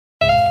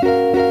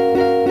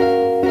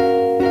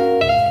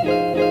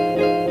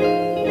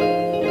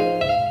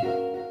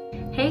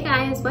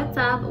What's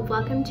up?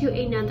 Welcome to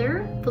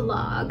another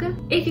vlog.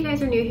 If you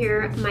guys are new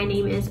here, my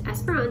name is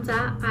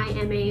Esperanza. I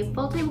am a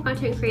full-time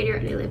content creator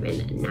and I live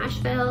in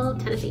Nashville,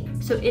 Tennessee.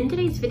 So in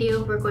today's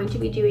video, we're going to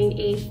be doing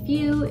a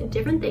few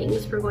different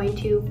things. We're going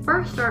to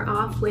first start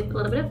off with a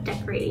little bit of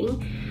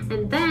decorating,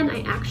 and then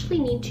I actually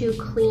need to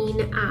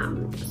clean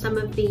some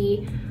of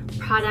the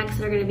products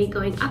that are going to be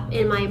going up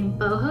in my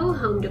Boho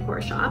home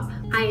decor shop.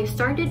 I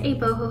started a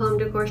Boho home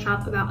decor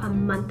shop about a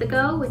month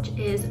ago, which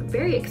is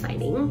very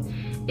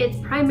exciting. It's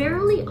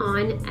primarily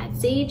on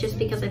Etsy just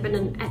because I've been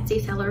an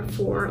Etsy seller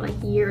for like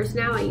years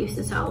now. I used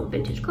to sell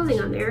vintage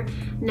clothing on there.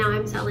 Now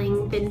I'm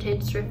selling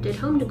vintage thrifted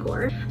home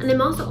decor. And I'm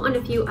also on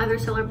a few other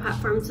seller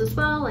platforms as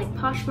well, like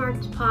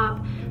Poshmark,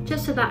 Depop,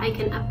 just so that I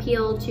can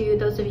appeal to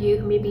those of you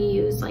who maybe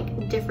use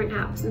like different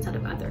apps instead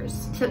of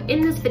others. So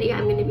in this video,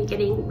 I'm going to be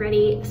getting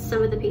ready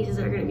some of the pieces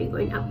that are going to be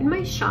going up in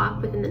my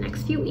shop within the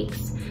next few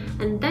weeks.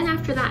 And then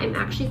after that, I'm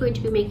actually going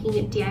to be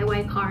making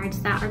DIY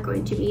cards that are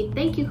going to be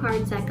thank you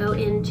cards that go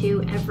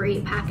into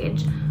every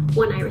package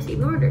when I receive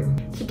an order.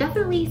 So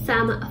definitely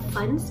some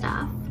fun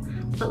stuff,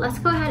 but let's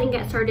go ahead and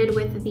get started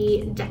with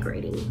the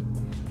decorating.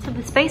 So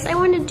the space I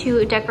wanted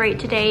to decorate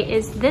today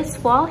is this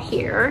wall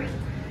here.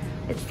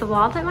 It's the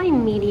wall that my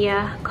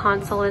media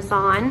console is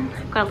on.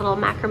 I've got a little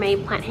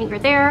macrame plant hanger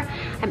there.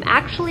 I'm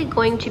actually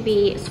going to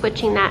be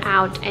switching that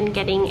out and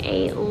getting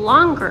a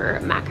longer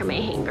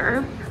macrame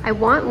hanger. I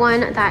want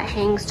one that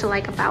hangs to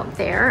like about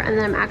there, and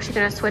then I'm actually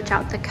gonna switch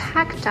out the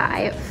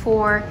cacti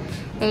for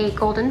a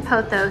golden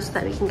pothos so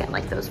that we can get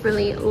like those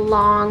really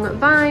long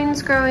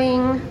vines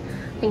growing.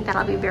 I think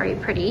that'll be very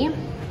pretty.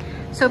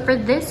 So for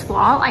this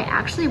wall, I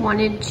actually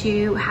wanted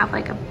to have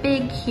like a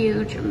big,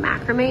 huge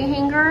macrame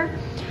hanger.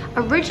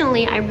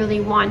 Originally, I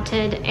really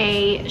wanted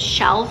a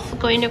shelf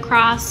going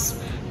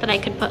across that I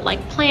could put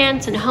like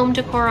plants and home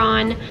decor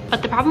on.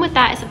 But the problem with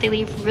that is that they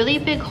leave really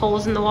big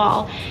holes in the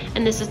wall,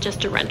 and this is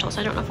just a rental,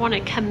 so I don't know if I want to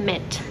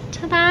commit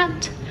to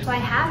that. So I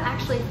have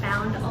actually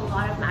found a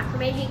lot of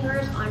macrame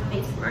hangers on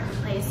Facebook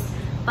Marketplace,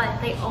 but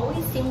they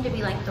always seem to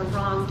be like the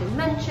wrong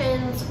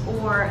dimensions,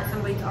 or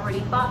somebody's already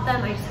bought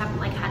them. I just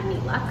haven't like had any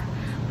luck.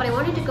 But I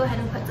wanted to go ahead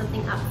and put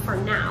something up for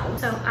now.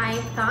 So I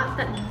thought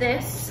that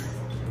this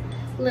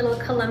little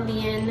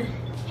Colombian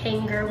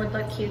hanger would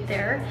look cute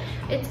there.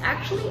 It's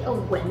actually a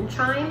wind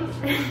chime,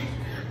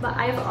 but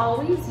I've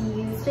always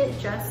used it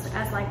just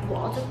as like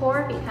wall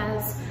decor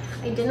because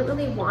I didn't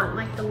really want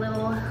like the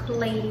little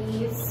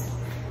ladies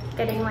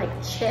getting like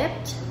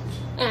chipped,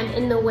 and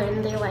in the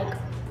wind they like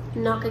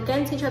knock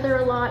against each other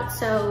a lot,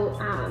 so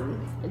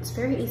it's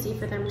very easy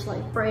for them to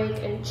like break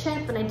and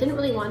chip, and I didn't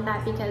really want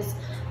that because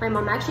my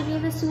mom actually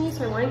gave this to me,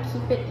 so I want to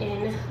keep it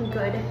in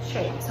good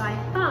shape. So I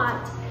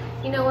thought,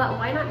 you know what,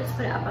 why not just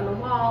put it up on the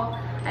wall?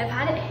 I've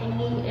had it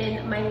hanging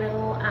in my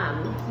little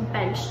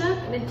bench nook,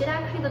 and it did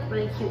actually look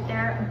really cute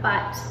there,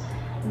 but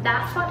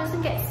that spot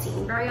doesn't get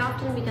seen very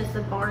often because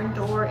the barn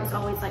door is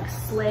always like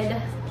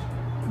slid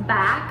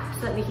back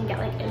so that we can get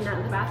like in and out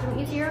of the bathroom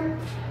easier.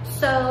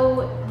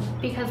 So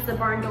because the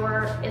barn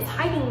door is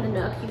hiding the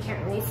nook, you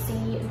can't really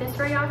see this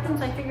very often,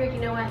 so I figured,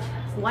 you know what,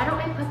 why don't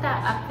I put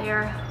that up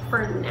there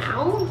for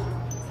now?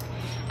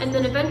 And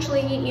then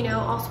eventually, you know,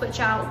 I'll switch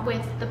out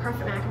with the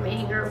perfect macrame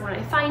hanger when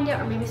I find it,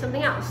 or maybe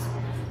something else.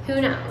 Who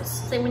knows?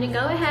 So I'm gonna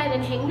go ahead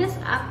and hang this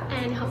up,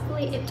 and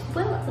hopefully it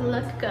will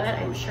look good.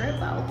 I'm sure it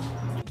will.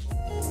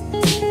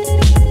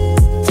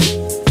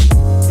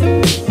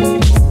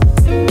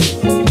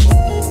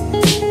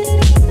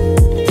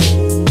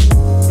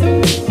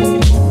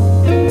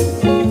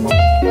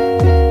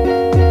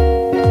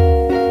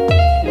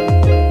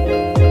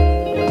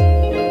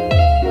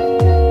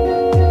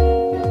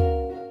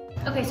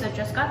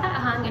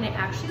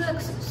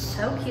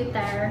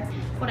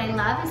 What I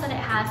love is that it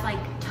has like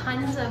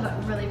tons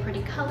of really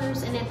pretty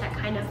colors in it that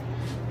kind of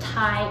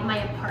tie my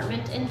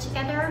apartment in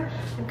together.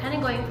 I'm kind of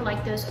going for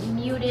like those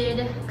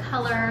muted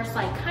colors,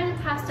 like kind of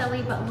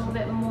pastel-y, but a little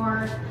bit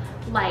more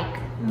like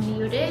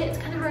muted. It's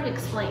kind of hard to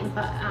explain,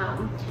 but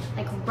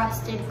like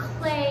rusted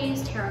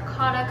clays,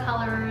 terracotta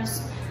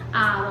colors,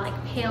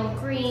 like pale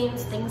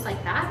greens, things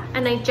like that.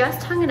 And I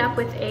just hung it up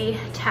with a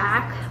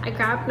tack. I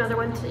grabbed another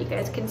one so that you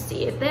guys can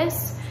see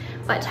this.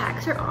 But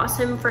tacks are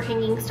awesome for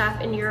hanging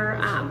stuff in your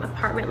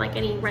apartment, like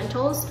any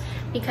rentals,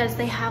 because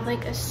they have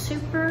like a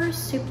super,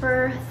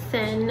 super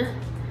thin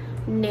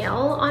nail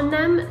on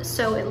them,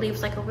 so it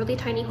leaves like a really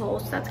tiny hole.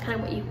 So that's kind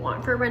of what you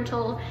want for a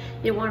rental.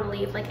 You don't want to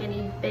leave like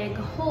any big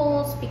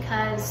holes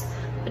because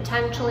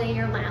potentially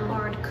your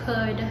landlord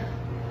could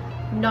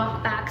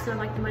knock back some of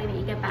like the money that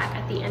you get back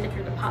at the end of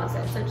your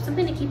deposit. So just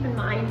something to keep in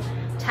mind.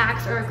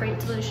 Tacks are a great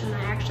solution.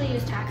 I actually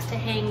use tacks to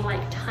hang like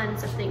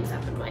tons of things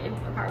up in my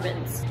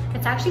apartments.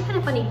 It's actually kind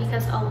of funny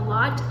because a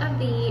lot of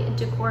the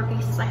decor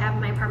pieces I have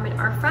in my apartment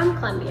are from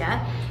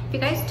Colombia. If you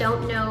guys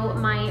don't know,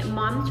 my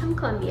mom's from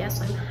Colombia,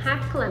 so I'm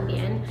half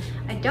Colombian.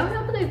 I don't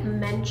know that I've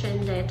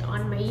mentioned it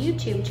on my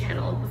YouTube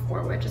channel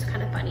before, which is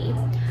kind of funny,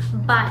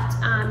 but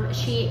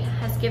she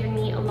has given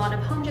me a lot of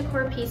home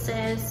decor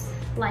pieces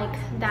like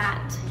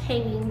that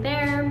hanging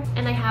there.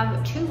 And I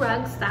have 2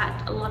 rugs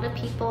that a lot of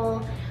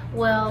people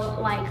will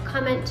like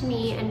comment to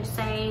me and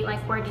say like,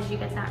 where did you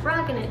get that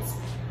rug? And it's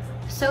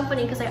so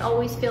funny because I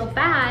always feel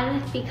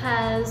bad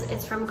because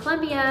it's from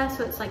Colombia,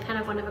 so it's like kind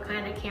of one of a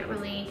kind. I can't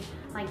really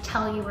like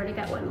tell you where to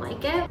get one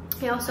like it.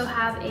 I also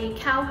have a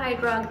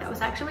cowhide rug that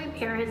was actually my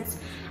parents,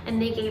 and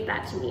they gave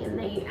that to me, and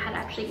they had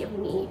actually given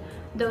me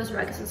those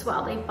rugs as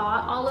well. They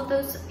bought all of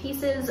those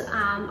pieces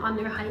on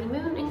their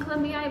honeymoon in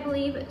Colombia, I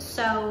believe.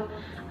 So,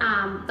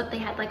 but they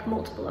had like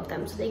multiple of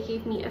them. So they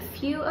gave me a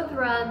few of the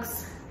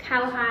rugs,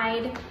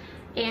 cowhide,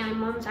 and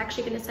my mom's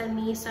actually gonna send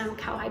me some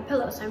cowhide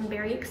pillows. So I'm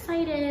very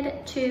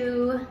excited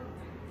to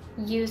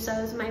use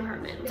those in my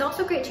apartment. It's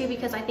also great too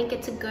because I think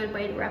it's a good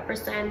way to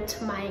represent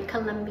my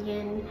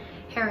Colombian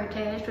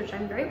heritage, which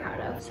I'm very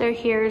proud of. So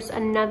here's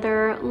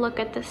another look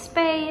at the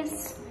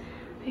space.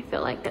 I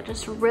feel like that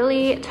just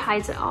really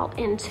ties it all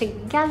in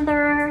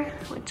together,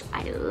 which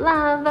I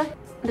love.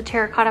 The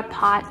terracotta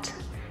pot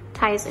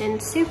ties in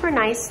super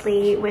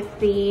nicely with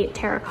the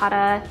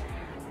terracotta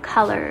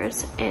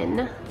colors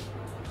in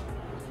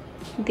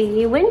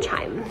the wind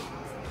chime.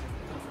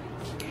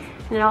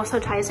 And it also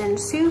ties in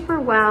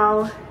super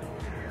well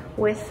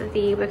with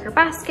the wicker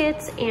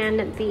baskets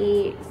and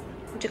the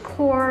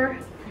decor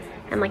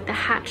and like the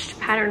hatched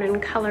pattern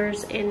and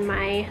colors in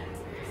my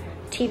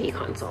TV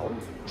console.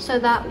 So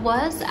that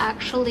was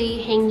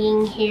actually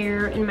hanging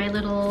here in my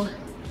little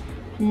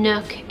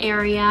nook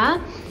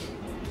area.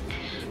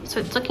 So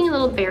it's looking a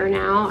little bare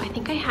now. I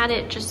think I had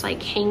it just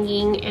like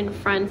hanging in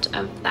front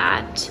of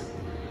that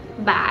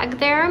bag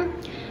there.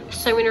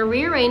 So I'm gonna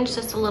rearrange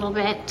this a little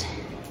bit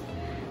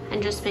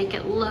and just make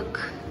it look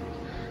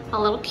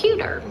a little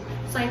cuter.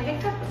 So I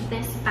picked up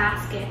this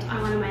basket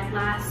on one of my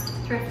last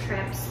thrift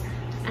trips,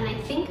 and I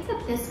think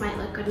that this might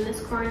look good in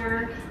this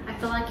corner. I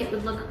feel like it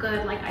would look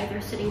good like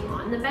either sitting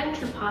on the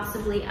bench or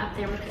possibly up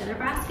there with the other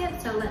basket.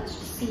 So let's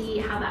just see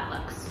how that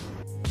looks.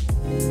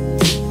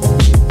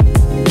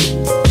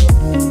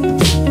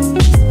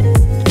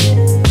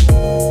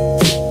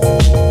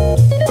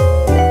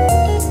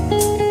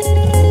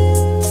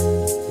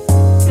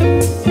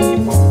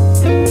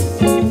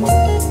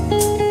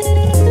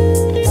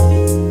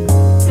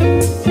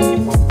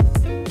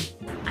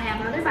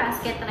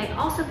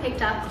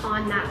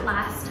 On that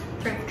last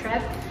thrift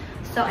trip,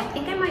 so I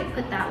think I might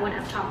put that one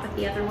up top with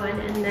the other one,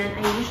 and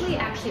then I usually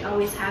actually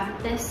always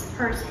have this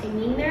purse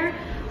hanging there,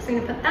 so I'm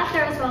gonna put that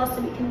there as well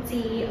so we can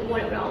see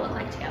what it would all look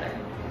like together.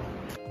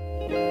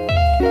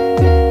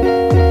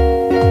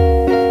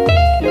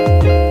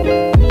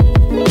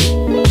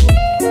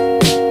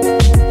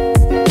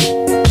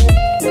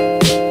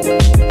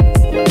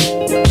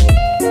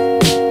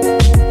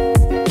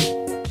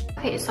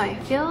 Okay, so I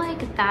feel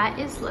like that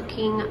is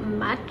looking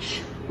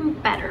much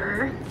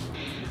better.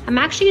 I'm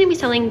actually going to be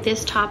selling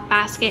this top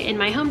basket in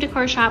my home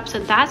decor shop, so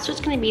that's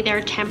just going to be there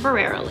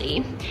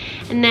temporarily.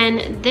 And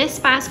then this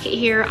basket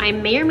here I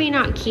may or may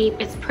not keep.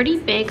 It's pretty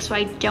big, so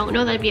I don't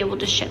know that I'd be able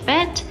to ship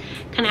it.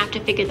 Kind of have to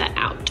figure that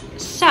out.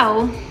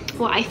 So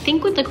what I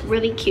think would look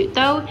really cute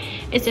though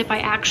is if I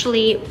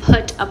actually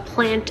put a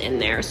plant in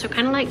there, so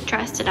kind of like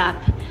dressed it up.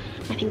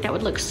 I think that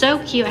would look so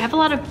cute. I have a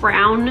lot of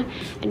brown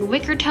and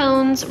wicker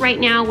tones right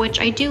now,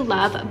 which I do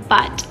love,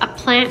 but a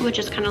plant would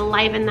just kind of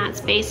liven that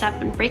space up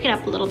and break it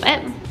up a little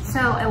bit. So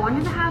I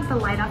wanted to have the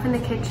light off in the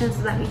kitchen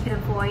so that we could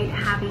avoid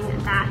having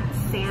that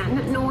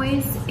fan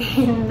noise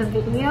in the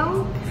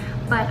video.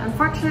 But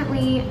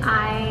unfortunately,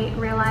 I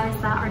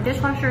realized that our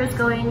dishwasher is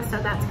going,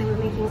 so that's gonna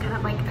be making kind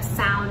of like a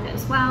sound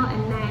as well.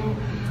 And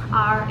then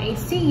our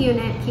AC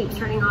unit keeps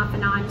turning off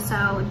and on,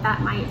 so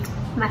that might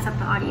mess up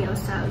the audio,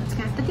 so just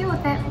gonna have to deal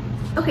with it.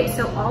 Okay,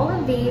 so all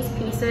of these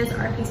pieces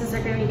are pieces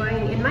that are gonna be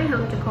going in my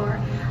home decor.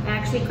 I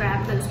actually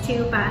grabbed those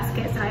 2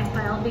 baskets that I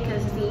styled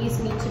because these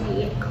need to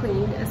be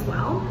cleaned as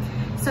well.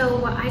 So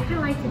what I kind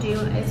of like to do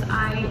is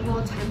I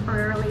will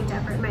temporarily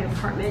decorate my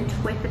apartment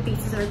with the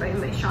pieces that are going in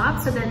my shop.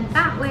 So then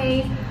that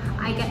way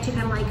I get to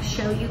kind of like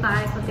show you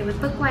guys what they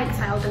would look like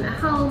styled in a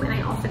home, and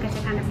I also get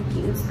to kind of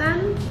use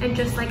them and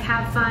just like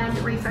have fun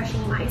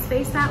refreshing my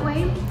space that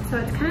way. So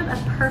it's kind of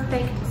a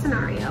perfect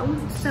scenario.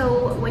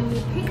 So when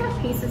you pick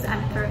up pieces at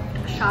a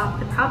thrift shop,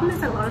 the problem is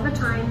that a lot of the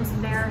times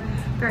they're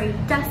very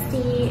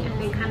dusty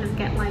and they kind of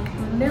get like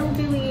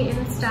mildewy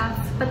and stuff.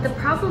 But the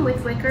problem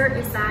with wicker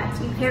is that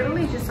you can't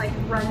really just like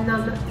run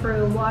them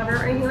through water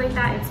or anything like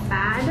that. It's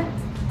bad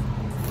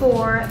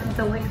for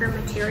the wicker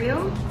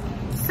material.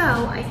 So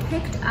I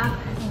picked up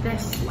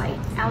this like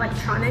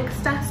electronics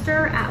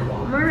duster at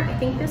Walmart. I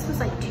think this was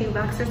like $2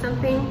 or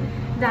something,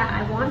 that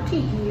I want to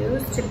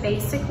use to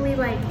basically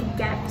like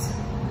get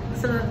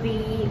some of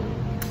the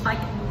like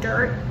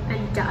dirt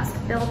and dust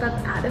buildup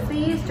out of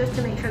these, just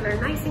to make sure they're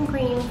nice and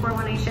clean for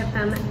when I ship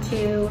them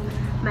to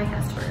my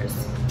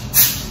customers.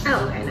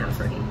 Oh, okay, now it's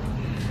working.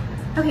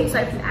 Okay, so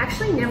I've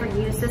actually never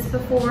used this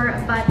before,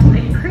 but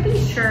I'm pretty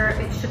sure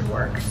it should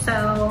work. So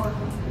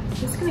I'm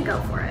just gonna go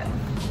for it.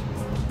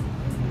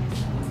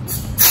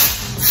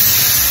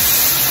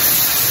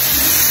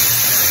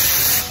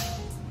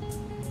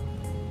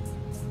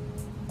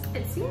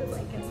 It seems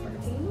like it's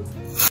working.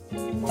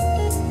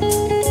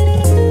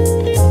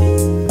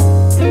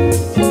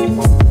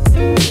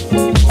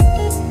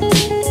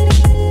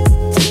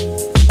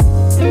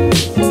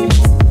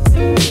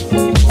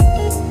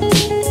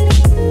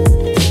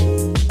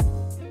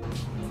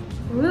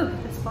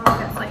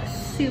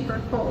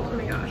 super cold. Oh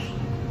my gosh.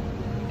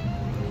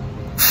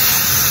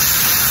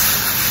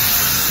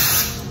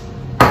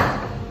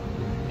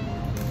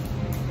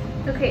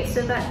 Okay,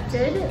 so that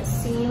did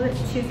seem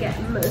to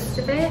get most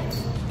of it.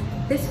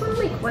 This one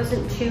like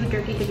wasn't too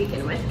dirty to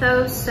begin with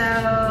though,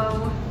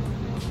 so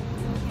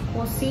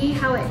we'll see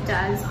how it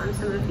does on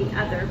some of the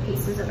other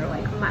pieces that are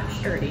like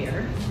much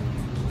dirtier.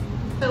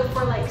 So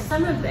for like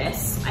some of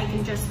this, I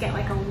can just get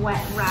like a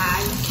wet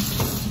rag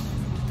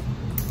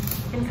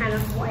and kind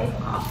of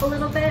wipe off a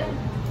little bit.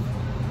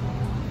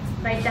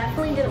 But I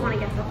definitely didn't want to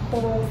get the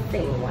whole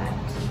thing wet.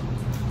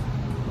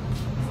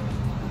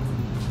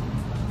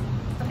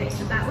 Okay,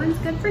 so that one's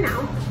good for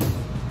now.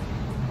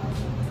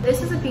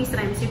 This is a piece that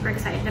I'm super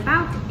excited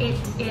about. It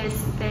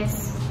is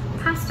this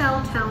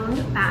pastel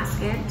toned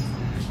basket.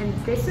 And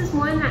this is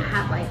one that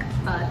had like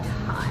a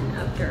ton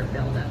of dirt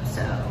buildup.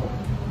 So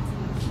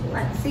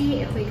let's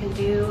see if we can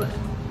do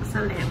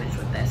some damage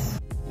with this.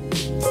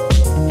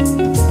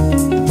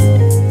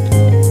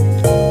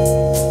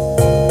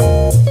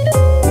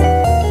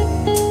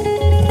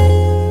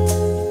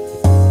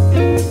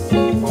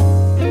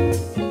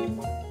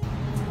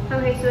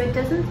 Okay, so it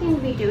doesn't seem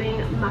to be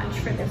doing much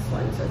for this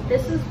one. So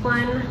this is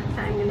one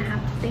that I'm gonna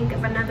have to think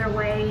of another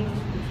way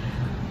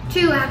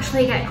to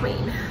actually get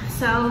clean.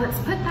 So let's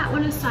put that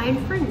one aside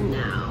for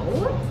now.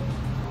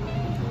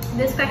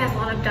 This guy has a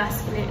lot of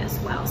dust in it as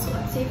well. So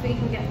let's see if we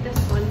can get this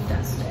one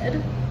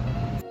dusted.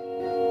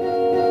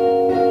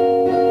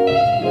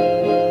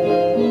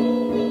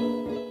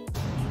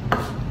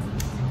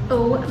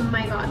 Oh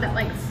my God, that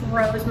like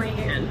froze my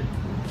hand.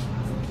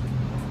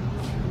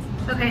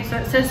 Okay, so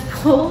it says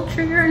pull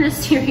trigger in a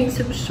series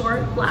of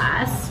short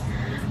blasts.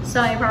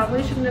 So I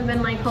probably shouldn't have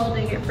been like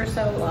holding it for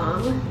so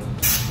long.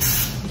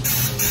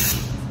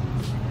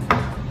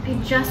 I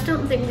just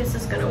don't think this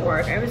is gonna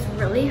work. I was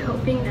really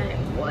hoping that it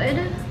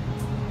would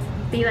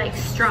be like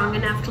strong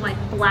enough to like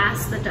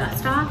blast the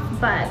dust off,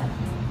 but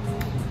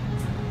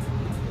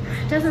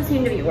it doesn't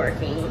seem to be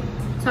working.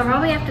 So I'll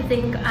probably have to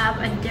think of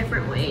a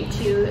different way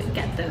to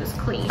get those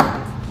clean.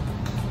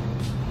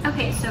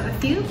 Okay, so a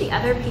few of the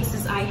other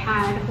pieces I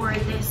had were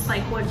this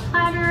like wood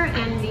platter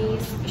and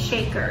these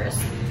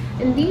shakers.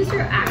 And these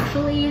are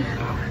actually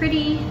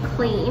pretty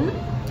clean.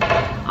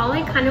 All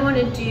I kind of want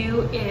to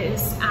do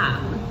is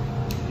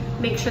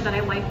make sure that I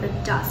wipe the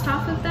dust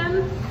off of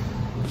them.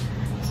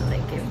 So I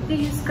give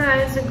these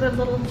guys a good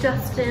little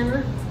dusting.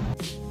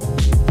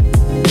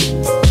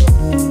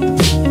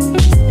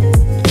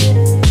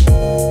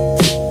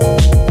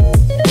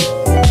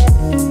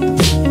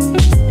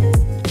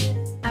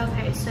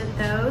 Okay, so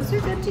those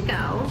are good to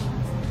go.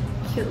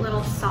 Cute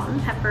little salt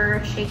and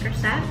pepper shaker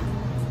set.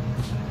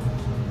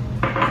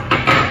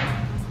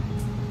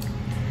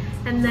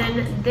 And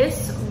then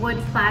this wood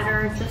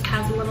platter just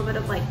has a little bit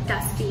of like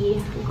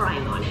dusty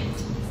grime on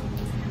it.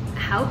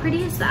 How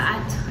pretty is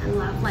that? I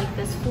love like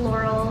this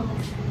floral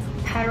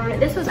pattern.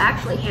 This was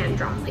actually hand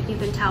drawn. Like you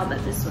can tell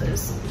that this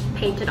was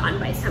painted on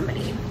by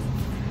somebody,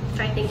 which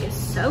I think is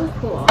so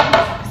cool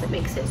because it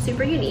makes it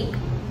super unique.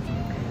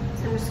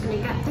 So I'm just gonna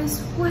get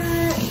this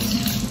wet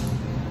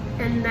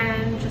and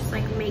then just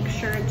like make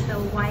sure to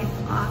wipe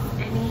off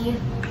any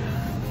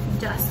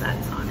dust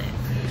that's on it.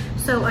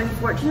 So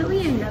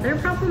unfortunately, another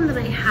problem that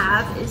I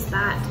have is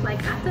that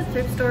like at the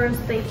thrift stores,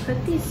 they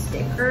put these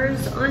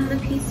stickers on the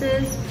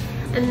pieces,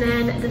 and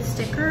then the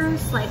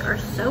stickers like are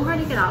so hard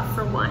to get off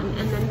for one,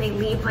 and then they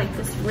leave like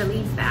this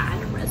really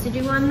bad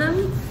residue on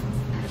them.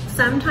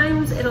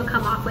 Sometimes it'll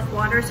come off with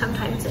water,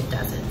 sometimes it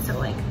doesn't. So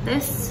like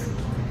this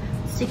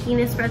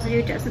stickiness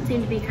residue doesn't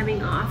seem to be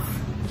coming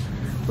off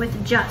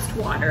with just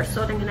water.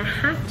 So what I'm gonna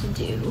have to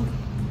do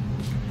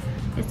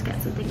is get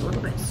something a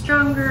little bit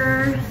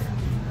stronger,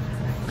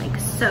 like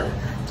soap,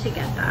 to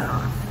get that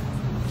off.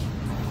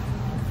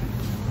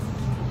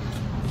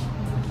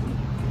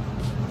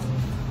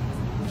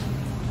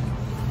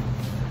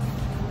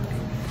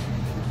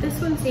 This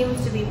one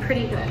seems to be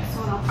pretty good, so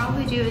what I'll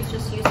probably do is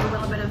just use a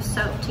little bit of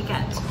soap to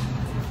get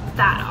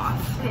that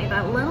off. Okay,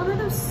 got a little bit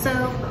of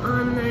soap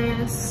on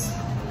this,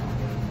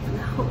 and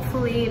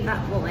hopefully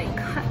that will like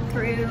cut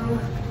through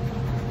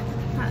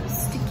that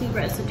sticky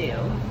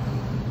residue.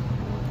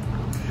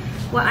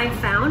 What I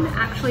found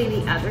actually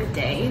the other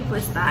day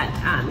was that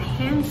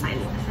hand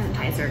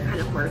sanitizer kind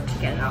of worked to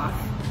get it off.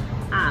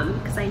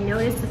 Because I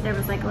noticed that there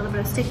was like a little bit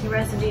of sticky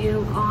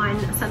residue on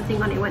something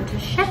when I went to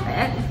ship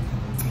it.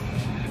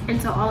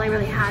 And so all I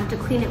really had to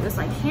clean it was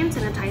like hand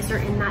sanitizer,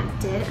 and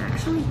that did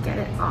actually get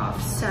it off.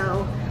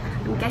 So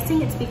I'm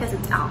guessing it's because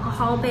it's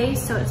alcohol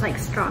based, so it's like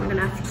strong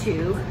enough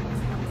to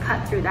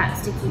cut through that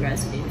sticky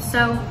residue.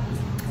 So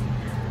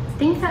I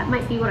think that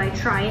might be what I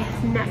try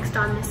next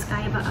on this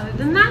guy, but other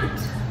than that,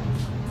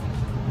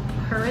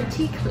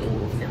 pretty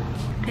clean.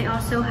 I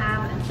also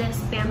have this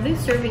bamboo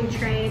serving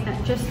tray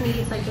that just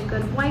needs like a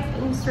good wipe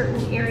in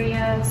certain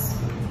areas.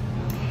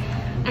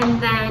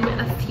 And then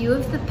a few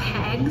of the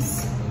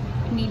pegs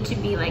need to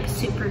be like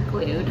super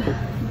glued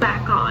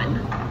back on.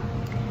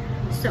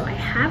 So I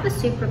have a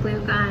super glue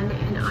gun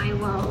and I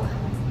will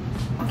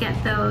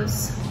get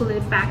those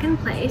glued back in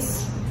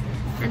place.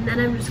 And then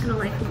I'm just gonna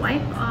like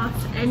wipe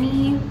off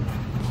any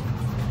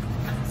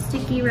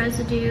sticky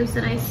residues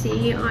that I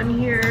see on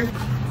here.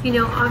 You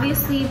know,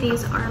 obviously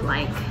these are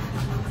like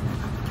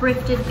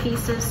thrifted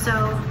pieces,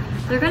 so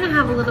they're gonna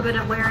have a little bit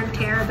of wear and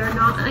tear. They're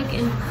not like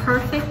in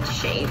perfect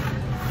shape.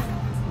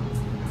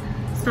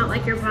 It's not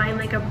like you're buying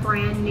like a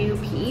brand new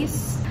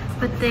piece,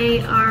 but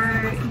they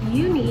are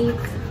unique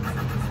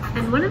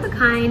and one of a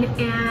kind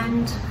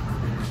and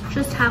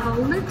just have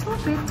a little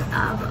bit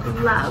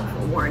of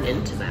love worn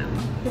into them.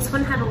 This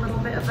one had a little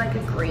bit of like a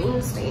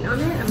green stain on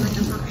it. I'm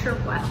not sure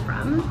what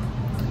from.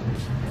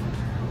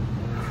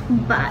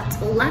 But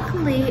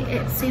luckily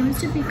it seems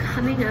to be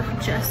coming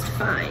up just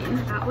fine.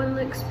 That one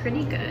looks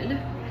pretty good.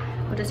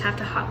 We'll just have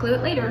to hot glue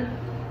it later.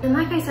 And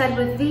like I said,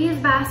 with these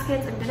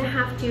baskets, I'm gonna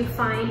have to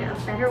find a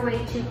better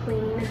way to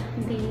clean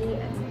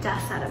the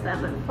dust out of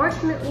them.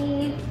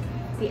 Unfortunately,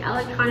 the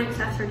electronic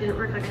tester didn't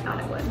work like I thought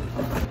it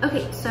would.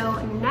 Okay,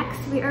 so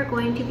next we are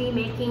going to be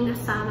making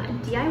some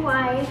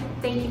DIY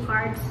thank you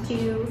cards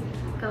to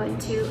go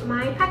into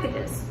my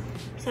packages.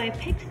 So I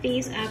picked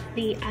these up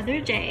the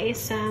other day,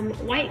 some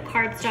white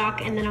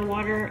cardstock and then a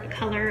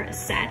watercolor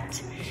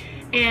set.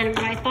 And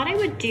what I thought I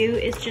would do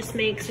is just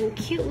make some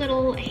cute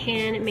little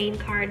handmade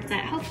cards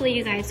that hopefully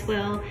you guys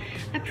will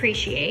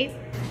appreciate.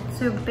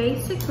 So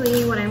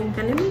basically what I'm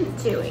gonna be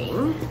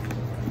doing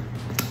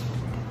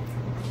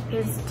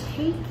is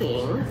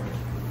taking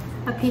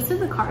a piece of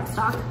the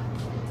cardstock,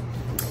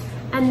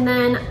 and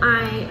then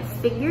I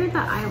figured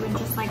that I would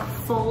just like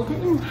fold it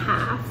in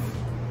half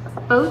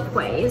both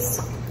ways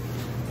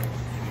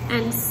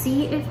and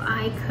see if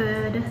I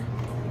could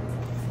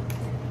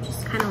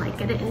just kind of like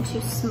get it into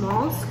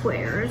small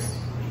squares.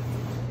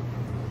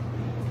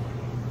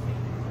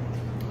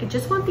 I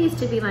just want these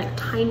to be like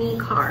tiny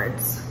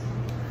cards.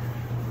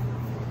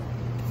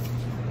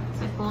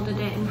 So I folded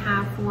it in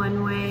half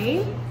one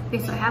way.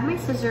 Okay, so I have my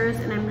scissors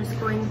and I'm just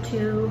going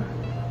to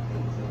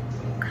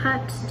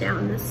cut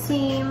down the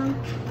seam.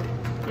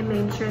 I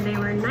made sure they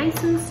were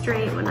nice and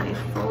straight when I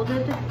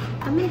folded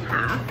them in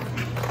half.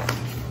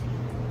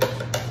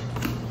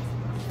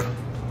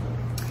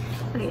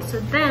 Okay, so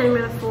then I'm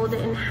gonna fold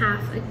it in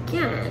half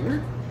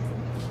again.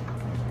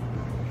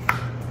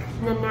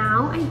 And then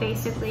now I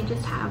basically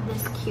just have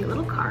this cute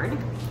little card.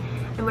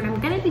 And what I'm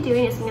gonna be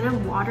doing is I'm gonna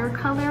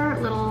watercolor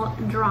little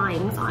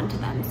drawings onto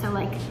them. So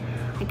like,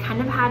 I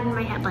kind of had in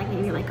my head like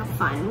maybe like a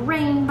fun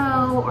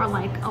rainbow or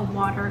like a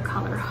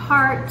watercolor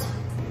heart.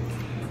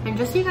 And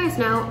just so you guys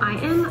know, I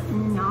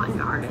am not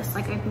an artist.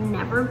 Like I've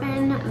never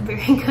been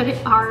very good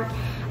at art.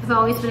 I've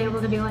always been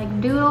able to do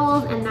like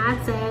doodles and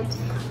that's it.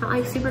 Not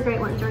like super great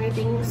ones or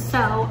anything. So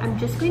I'm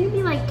just going to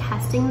be like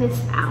testing this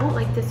out.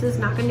 Like this is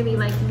not going to be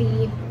like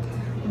the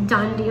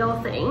done deal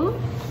thing.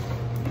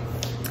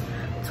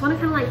 Just want to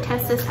kind of like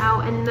test this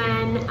out, and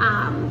then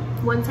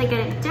once I get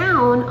it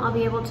down, I'll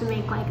be able to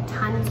make like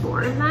tons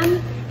more of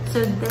them.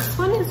 So this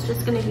one is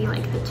just going to be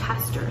like the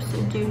tester.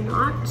 So do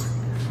not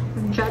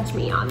judge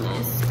me on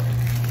this.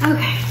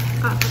 Okay,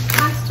 got the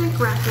plastic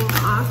wrapping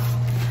off.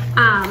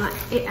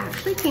 It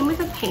actually came with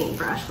a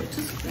paintbrush, which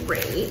is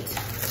great.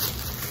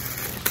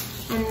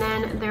 And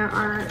then there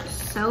are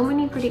so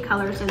many pretty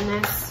colors in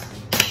this.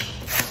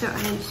 So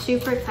I'm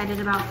super excited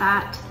about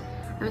that.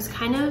 I was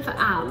kind of,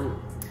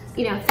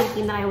 you know,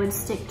 thinking that I would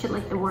stick to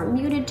like the more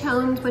muted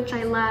tones, which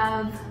I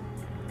love.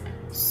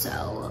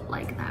 So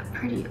like that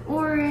pretty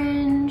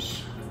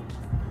orange,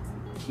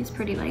 these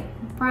pretty like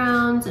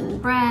browns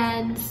and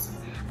reds.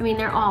 I mean,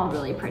 they're all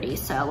really pretty.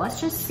 So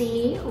let's just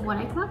see what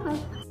I come up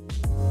with.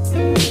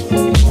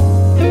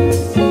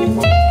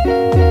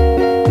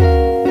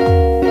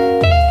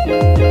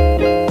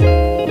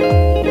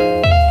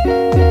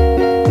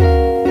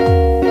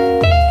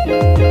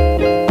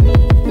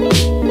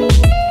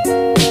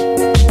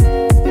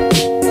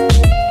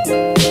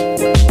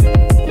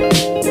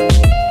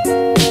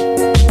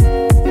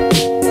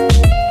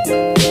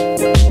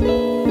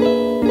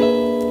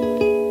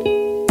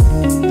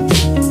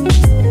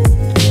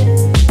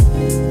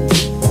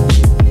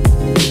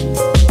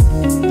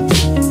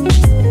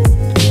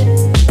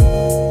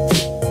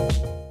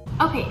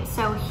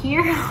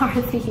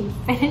 The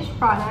finished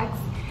products.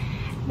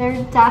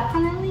 They're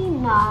definitely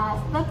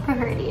not the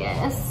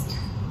prettiest,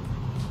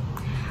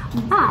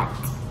 but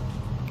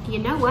you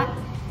know what?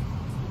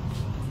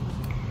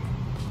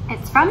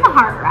 It's from the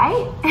heart,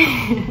 right?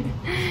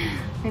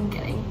 I'm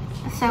kidding.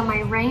 So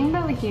my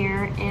rainbow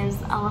here is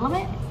a little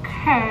bit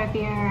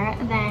curvier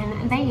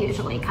than they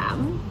usually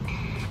come.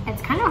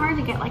 It's kind of hard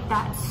to get like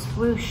that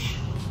swoosh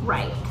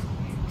right.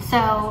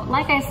 So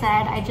like I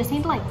said, I just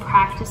need to like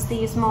practice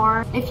these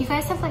more. If you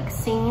guys have like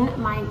seen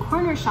my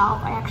corner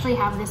shelf, I actually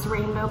have this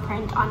rainbow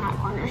print on that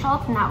corner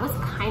shelf, and that was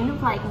kind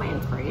of like my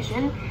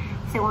inspiration.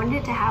 So I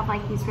wanted it to have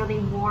like these really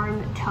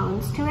warm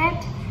tones to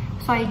it.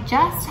 So I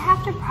just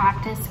have to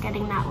practice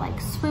getting that like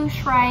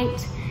swoosh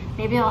right.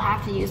 Maybe I'll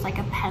have to use like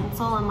a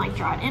pencil and like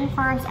draw it in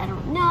first, I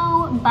don't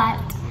know, but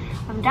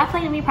I'm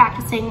definitely gonna be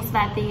practicing so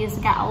that these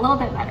get a little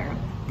bit better.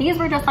 These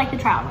were just like the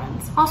trial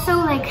runs. Also,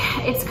 like,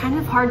 it's kind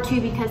of hard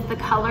too because the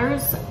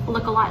colors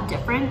look a lot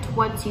different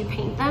once you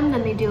paint them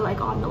than they do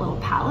like on the little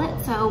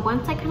palette. So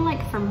once I kind of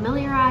like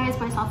familiarize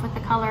myself with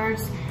the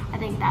colors, I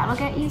think that'll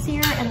get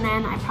easier. And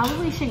then I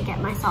probably should get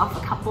myself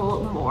a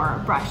couple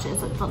more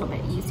brushes that's a little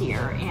bit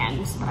easier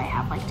and so that I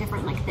have like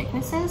different like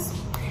thicknesses.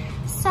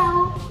 So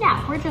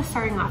yeah, we're just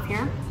starting off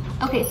here.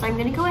 Okay, so I'm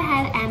gonna go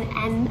ahead and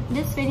end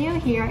this video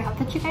here. I hope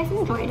that you guys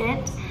enjoyed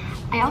it.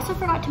 I also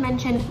forgot to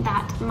mention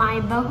that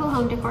my boho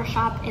home decor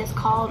shop is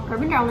called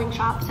Urban Darling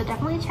Shop, so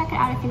definitely check it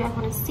out if you guys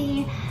want to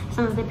see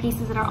some of the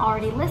pieces that are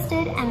already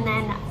listed, and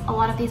then a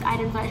lot of these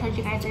items that I showed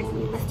you guys are going to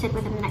be listed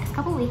within the next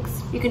couple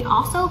weeks. You can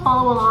also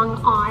follow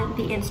along on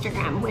the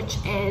Instagram, which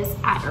is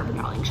at Urban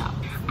Darling Shop.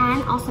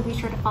 And also be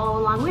sure to follow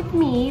along with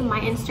me. My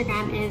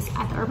Instagram is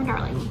at the Urban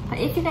Darling. But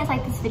if you guys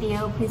like this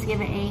video, please give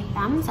it a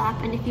thumbs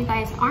up, and if you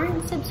guys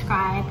aren't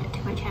subscribed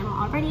to my channel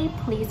already,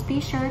 please be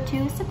sure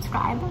to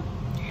subscribe.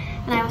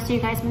 And I will see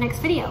you guys in the next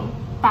video.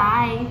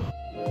 Bye.